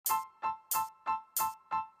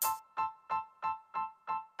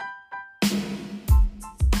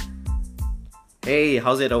Hey,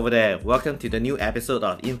 how's it over there? Welcome to the new episode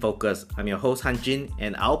of In Focus. I'm your host Han Jin,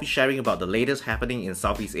 and I'll be sharing about the latest happening in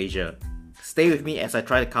Southeast Asia. Stay with me as I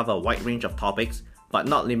try to cover a wide range of topics, but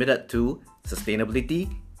not limited to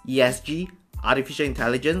sustainability, ESG, artificial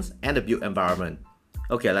intelligence, and the built environment.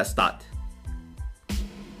 Okay, let's start.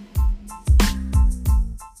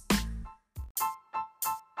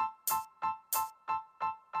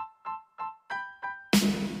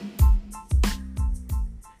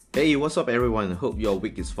 Hey, what's up everyone? Hope your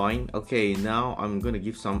week is fine. Okay, now I'm going to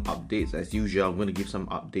give some updates. As usual, I'm going to give some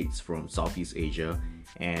updates from Southeast Asia.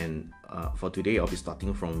 And for today, I'll be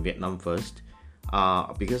starting from Vietnam first.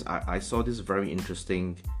 Because I saw this very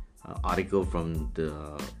interesting article from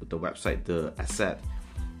the website, the Asset.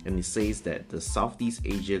 And it says that the Southeast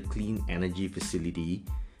Asia Clean Energy Facility,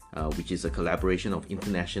 which is a collaboration of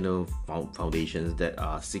international foundations that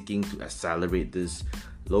are seeking to accelerate this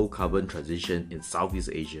low carbon transition in Southeast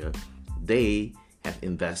Asia, they have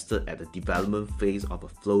invested at the development phase of a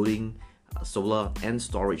floating solar and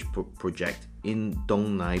storage project in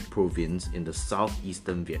Dong Nai province in the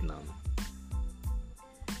southeastern Vietnam.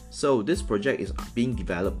 So this project is being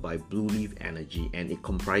developed by Blue Leaf Energy, and it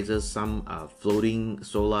comprises some floating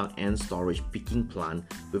solar and storage peaking plant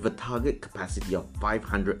with a target capacity of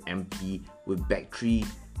 500 MP with battery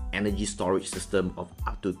energy storage system of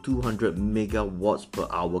up to 200 megawatts per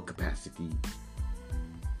hour capacity.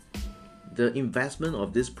 The investment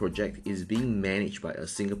of this project is being managed by a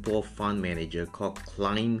Singapore fund manager called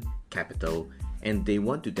Climb Capital, and they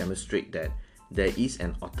want to demonstrate that there is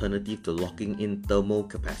an alternative to locking in thermal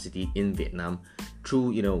capacity in Vietnam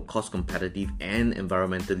through, cost competitive and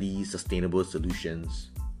environmentally sustainable solutions.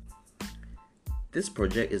 This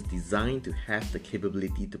project is designed to have the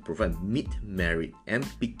capability to provide mid-merit and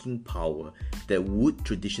peaking power that would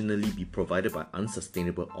traditionally be provided by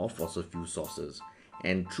unsustainable or fossil fuel sources.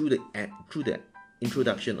 And through the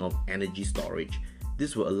introduction of energy storage,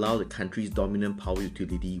 this will allow the country's dominant power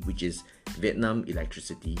utility, which is Vietnam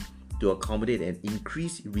Electricity, to accommodate an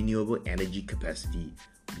increased renewable energy capacity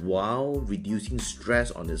while reducing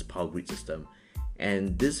stress on its power grid system.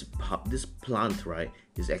 And this plant,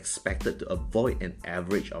 is expected to avoid an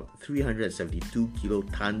average of 372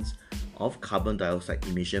 kilotons of carbon dioxide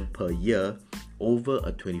emission per year over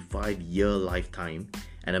a 25-year lifetime,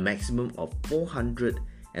 and a maximum of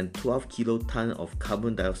 412 kilotons of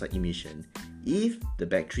carbon dioxide emission if the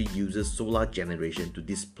battery uses solar generation to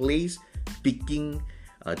displace peaking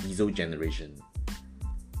diesel generation.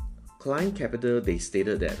 Climb Capital, they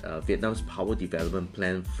stated that Vietnam's power development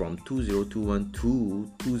plan from 2021 to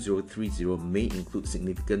 2030 may include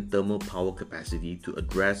significant thermal power capacity to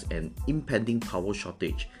address an impending power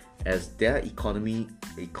shortage as their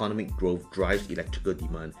economic growth drives electrical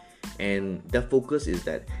demand. And their focus is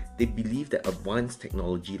that they believe that advanced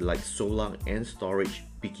technology like solar and storage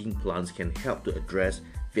peaking plants can help to address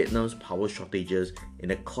Vietnam's power shortages in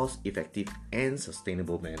a cost-effective and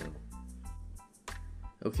sustainable manner.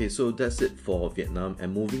 Okay, so that's it for Vietnam,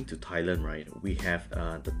 and moving to Thailand, we have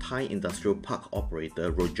the Thai industrial park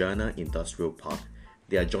operator Rojana Industrial Park.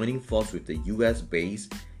 They are joining force with the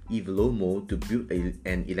US-based Evlomo to build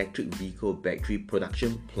an electric vehicle battery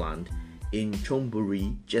production plant in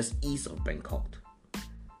Chonburi, just east of Bangkok.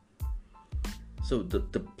 So the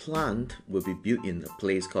plant will be built in a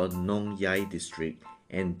place called Nong Yai district,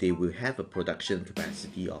 and they will have a production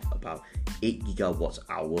capacity of about 8 gigawatts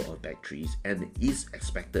hour of batteries, and is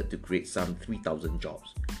expected to create some 3,000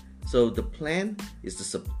 jobs. So the plan is to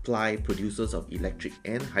supply producers of electric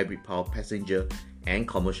and hybrid power passenger and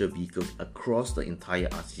commercial vehicles across the entire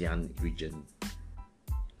ASEAN region.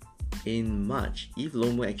 In March,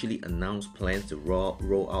 Evlomo actually announced plans to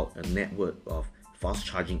roll out a network of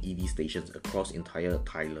fast-charging EV stations across entire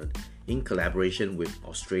Thailand in collaboration with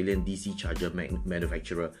Australian DC charger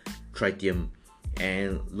manufacturer Tritium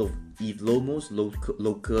and Evlomo's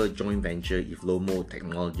local joint venture Evlomo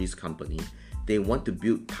Technologies Company. They want to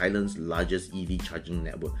build Thailand's largest EV charging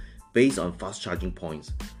network based on fast charging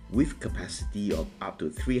points with capacity of up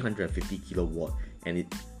to 350 kilowatt, and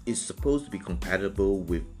it is supposed to be compatible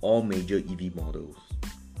with all major EV models.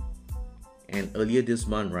 And earlier this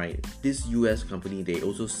month, this US company, they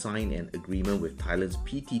also signed an agreement with Thailand's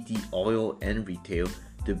PTT Oil and Retail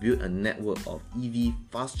to build a network of EV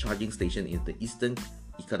fast charging stations in the Eastern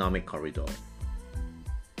Economic Corridor.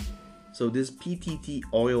 So this PTT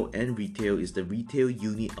Oil and Retail is the retail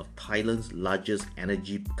unit of Thailand's largest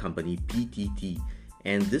energy company, PTT,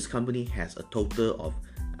 and this company has a total of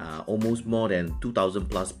almost more than 2,000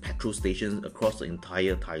 plus petrol stations across the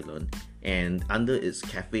entire Thailand, and under its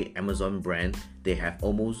Cafe Amazon brand, they have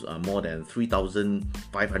almost more than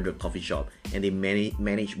 3,500 coffee shops, and they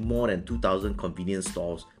manage more than 2,000 convenience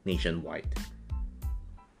stores nationwide.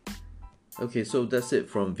 Okay, so that's it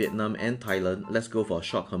from Vietnam and Thailand. Let's go for a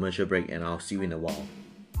short commercial break, and I'll see you in a while.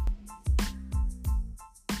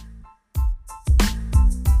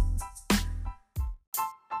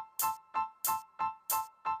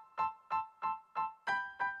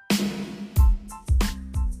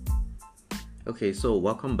 Okay, so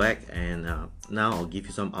welcome back, and now I'll give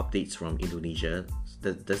you some updates from Indonesia.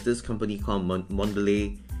 There's this company called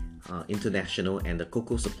Mondelez International and the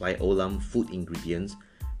cocoa supply Olam Food Ingredients.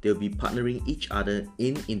 They'll be partnering each other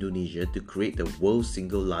in Indonesia to create the world's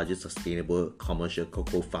single largest sustainable commercial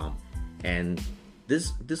cocoa farm. And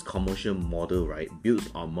this commercial model, right, builds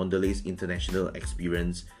on Mondelez International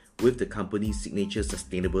experience with the company's signature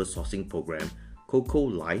sustainable sourcing program, Cocoa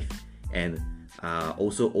Life, and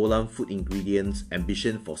also Olam Food Ingredients'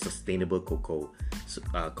 ambition for sustainable cocoa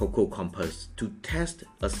compass, to test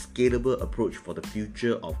a scalable approach for the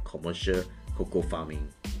future of commercial cocoa farming.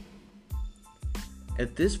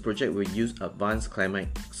 At this project, we use advanced climate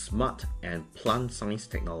smart and plant science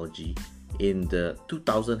technology in the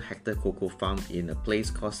 2,000 hectare cocoa farm in a place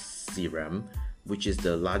called Seram, which is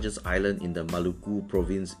the largest island in the Maluku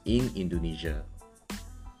province in Indonesia.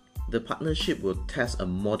 The partnership will test a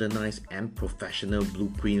modernized and professional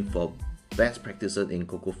blueprint for best practices in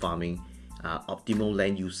cocoa farming, optimal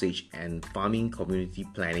land usage, and farming community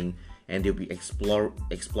planning, and they'll be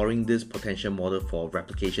exploring this potential model for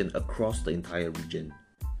replication across the entire region.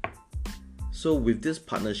 So with this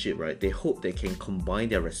partnership, right, they hope they can combine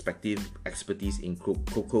their respective expertise in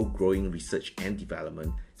cocoa growing research and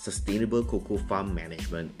development, sustainable cocoa farm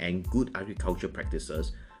management, and good agriculture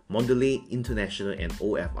practices. Mondelez International and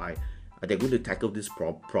OFI, they're going to tackle this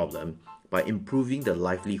problem by improving the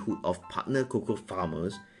livelihood of partner cocoa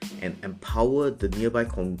farmers and empower the nearby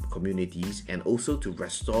communities, and also to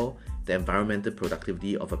restore the environmental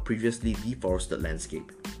productivity of a previously deforested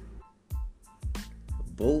landscape.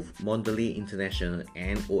 Both Mondelez International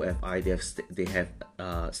and OFI, they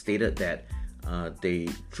have stated that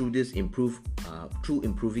through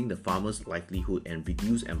improving the farmers' livelihood and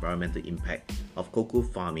reduce environmental impact of cocoa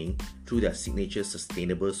farming through their signature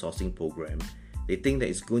sustainable sourcing program, they think that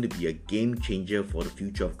it's going to be a game changer for the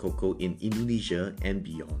future of cocoa in Indonesia and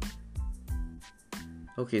beyond.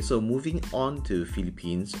 Okay, so moving on to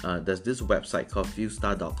Philippines, there's this website called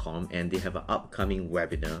fewstar.com, and they have an upcoming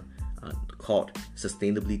webinar called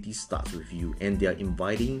Sustainability Starts With You, and they are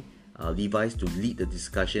inviting Levi's to lead the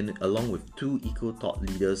discussion along with two eco-thought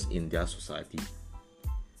leaders in their society.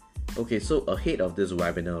 Okay, so ahead of this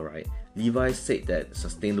webinar, right, Levi said that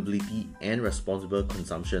sustainability and responsible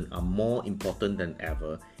consumption are more important than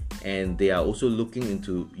ever, and they are also looking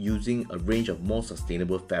into using a range of more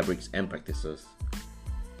sustainable fabrics and practices.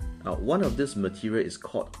 One of this material is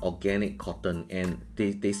called organic cotton, and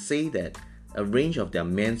they say that a range of their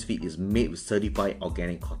men's fit is made with certified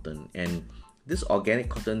organic cotton, and this organic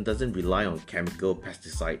cotton doesn't rely on chemical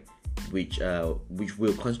pesticide, which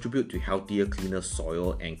will contribute to healthier, cleaner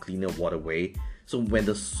soil and cleaner waterway. So when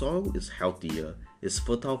the soil is healthier, it's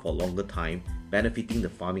fertile for a longer time, benefiting the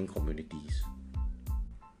farming communities.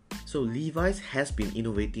 So Levi's has been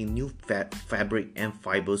innovating new fabric and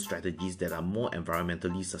fiber strategies that are more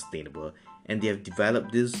environmentally sustainable, and they have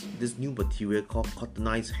developed this new material called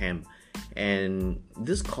cottonized hemp. And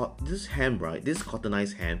this cottonized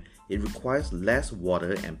hemp, it requires less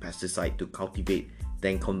water and pesticide to cultivate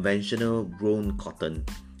than conventional grown cotton.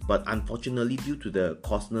 But unfortunately, due to the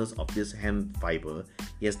costness of this hemp fiber,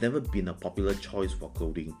 it has never been a popular choice for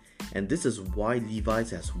clothing. And this is why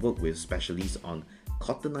Levi's has worked with specialists on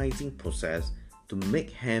cottonizing process to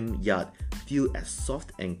make hemp yarn feel as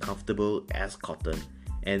soft and comfortable as cotton.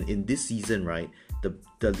 And in this season, right,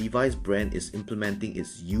 the Levi's brand is implementing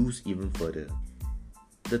its use even further.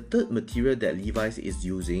 The third material that Levi's is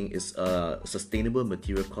using is a sustainable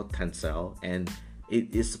material called tencel, and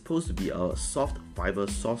it is supposed to be a soft fiber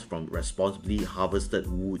sourced from responsibly harvested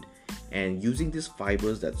wood. And using these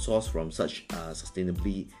fibers that source from such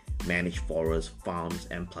sustainably managed forests, farms,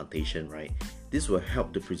 and plantation, right, this will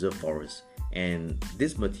help to preserve forests. And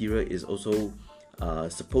this material is also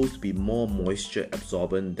supposed to be more moisture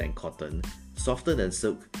absorbent than cotton, softer than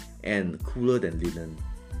silk, and cooler than linen.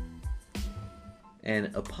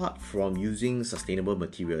 And apart from using sustainable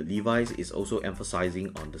material, Levi's is also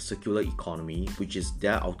emphasizing on the circular economy, which is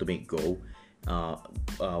their ultimate goal,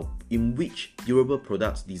 in which durable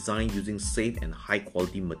products designed using safe and high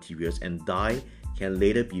quality materials and dye can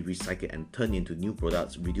later be recycled and turned into new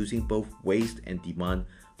products, reducing both waste and demand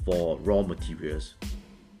for raw materials.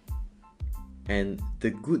 And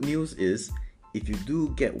the good news is, if you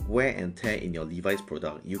do get wear and tear in your Levi's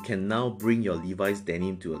product, you can now bring your Levi's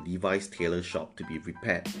denim to a Levi's tailor shop to be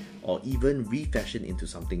repaired or even refashioned into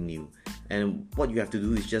something new. And what you have to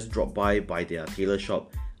do is just drop by their tailor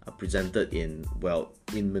shop presented in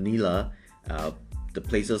Manila, the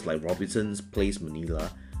places like Robinson's Place Manila,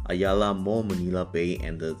 Ayala Mall Manila Bay,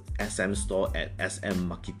 and the SM store at SM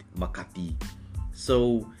Makati.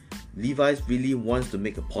 So Levi's really wants to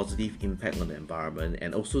make a positive impact on the environment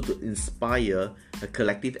and also to inspire a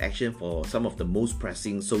collective action for some of the most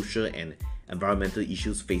pressing social and environmental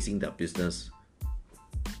issues facing their business.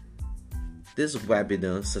 This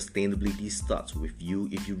webinar, Sustainability Starts With You.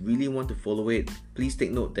 If you really want to follow it, please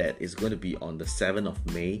take note that it's going to be on the 7th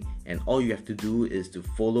of May, and all you have to do is to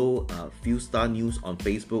follow Few Star News on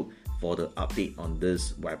Facebook for the update on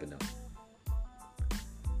this webinar.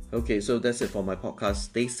 Okay, so that's it for my podcast.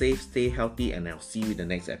 Stay safe, stay healthy, and I'll see you in the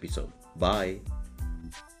next episode. Bye.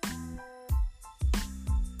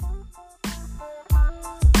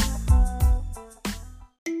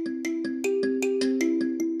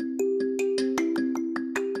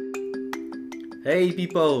 Hey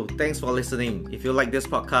people, thanks for listening. If you like this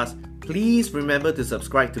podcast, please remember to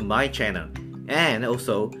subscribe to my channel. And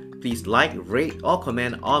also, please like, rate, or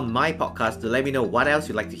comment on my podcast to let me know what else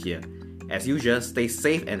you'd like to hear. As usual, stay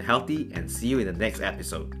safe and healthy, and see you in the next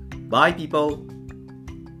episode. Bye people!